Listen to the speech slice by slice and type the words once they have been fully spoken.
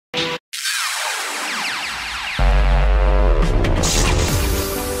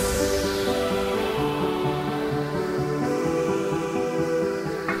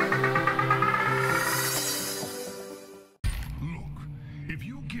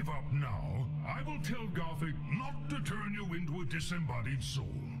give up now, I will tell Gothik not to turn you into a disembodied soul.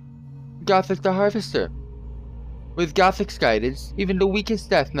 Gothik the Harvester. With Gothik's guidance, even the weakest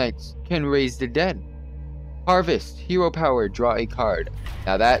Death Knights can raise the dead. Harvest, hero power, draw a card.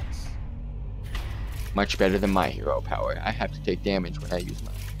 Now that's much better than my hero power. I have to take damage when I use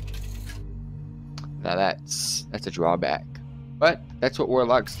mine. Now that's a drawback. But that's what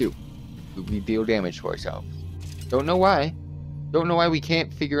warlocks do. We deal damage to ourselves. Don't know why. Don't know why we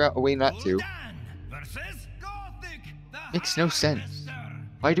can't figure out a way not to. Makes no sense.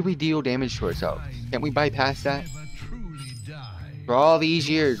 Why do we deal damage to ourselves? Can't we bypass that? For all these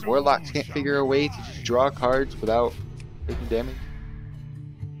years, warlocks can't figure a way to just draw cards without taking damage.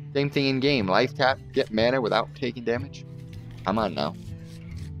 Same thing in game. Life tap, get mana without taking damage. Come on now.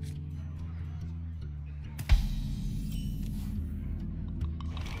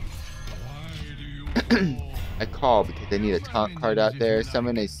 I call because I need a taunt card out there.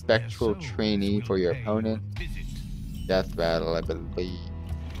 Summon a spectral trainee for your opponent. Death battle, I believe.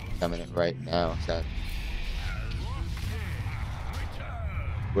 Summon it right now, son.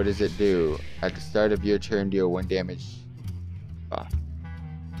 What does it do? At the start of your turn, deal 1 damage. Ah.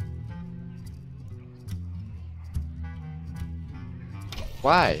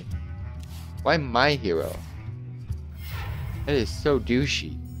 Why? Why my hero? That is so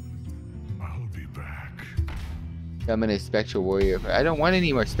douchey. I'll be back. Summon a spectral warrior. I don't want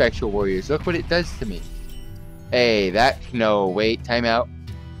any more spectral warriors. Look what it does to me. Hey, that... No, wait. Time out.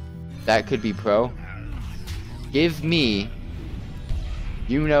 That could be pro. Give me...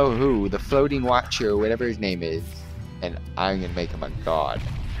 You know who. The floating watcher, or whatever his name is. And I'm gonna make him a god.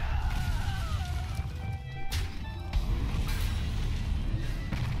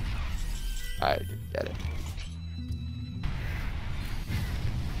 I didn't get it.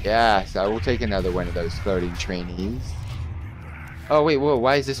 Yes, I will take another one of those floating trainees. Oh wait, whoa,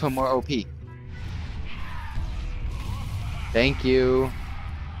 why is this one more OP? Thank you.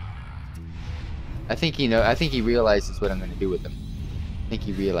 I think he realizes what I'm gonna do with him. I think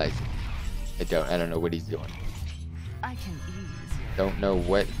he realizes. I don't know what he's doing. Don't know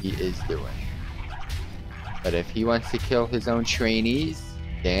what he is doing. But if he wants to kill his own trainees,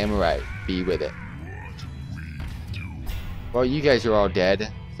 damn right, be with it. Well, you guys are all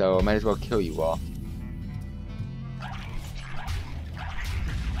dead, so I might as well kill you all.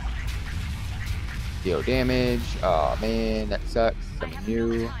 Deal damage. Oh man, that sucks. Something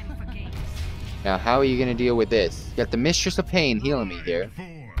new. Now, how are you gonna deal with this? You got the Mistress of Pain healing me here.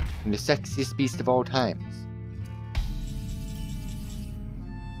 And the sexiest beast of all times.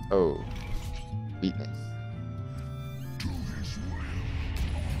 Oh. Weakness.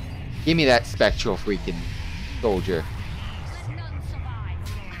 Give me that spectral freaking soldier.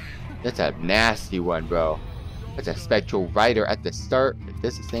 That's a nasty one, bro. That's a spectral rider at the start. It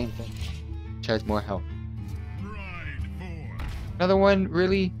does the same thing. Which has more health. Another one,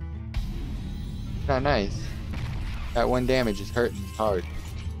 really? Not nice. That 1 damage is hurting hard.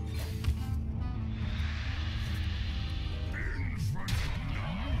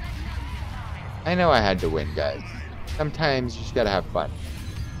 I know I had to win, guys. Sometimes you just gotta have fun.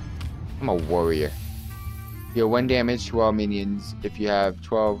 I'm a warrior. Deal 1 damage to all minions. If you have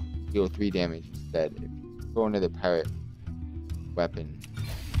 12, deal 3 damage instead. If you control another pirate weapon,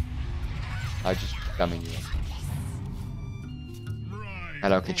 I'll just summon you. I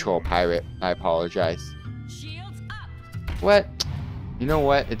don't control pirate. I apologize. What? You know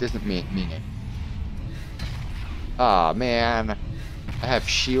what? It doesn't mean it. Aw, oh, man. I have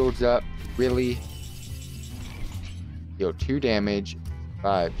shields up. Really? Deal 2 damage.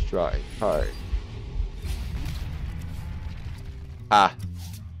 5, draw a card. Ah.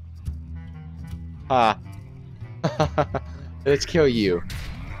 Ah. Let's kill you.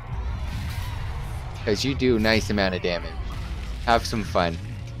 Because you do a nice amount of damage. Have some fun.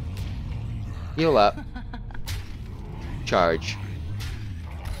 Heal up. Charge.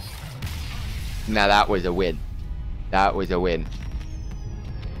 Now that was a win. That was a win.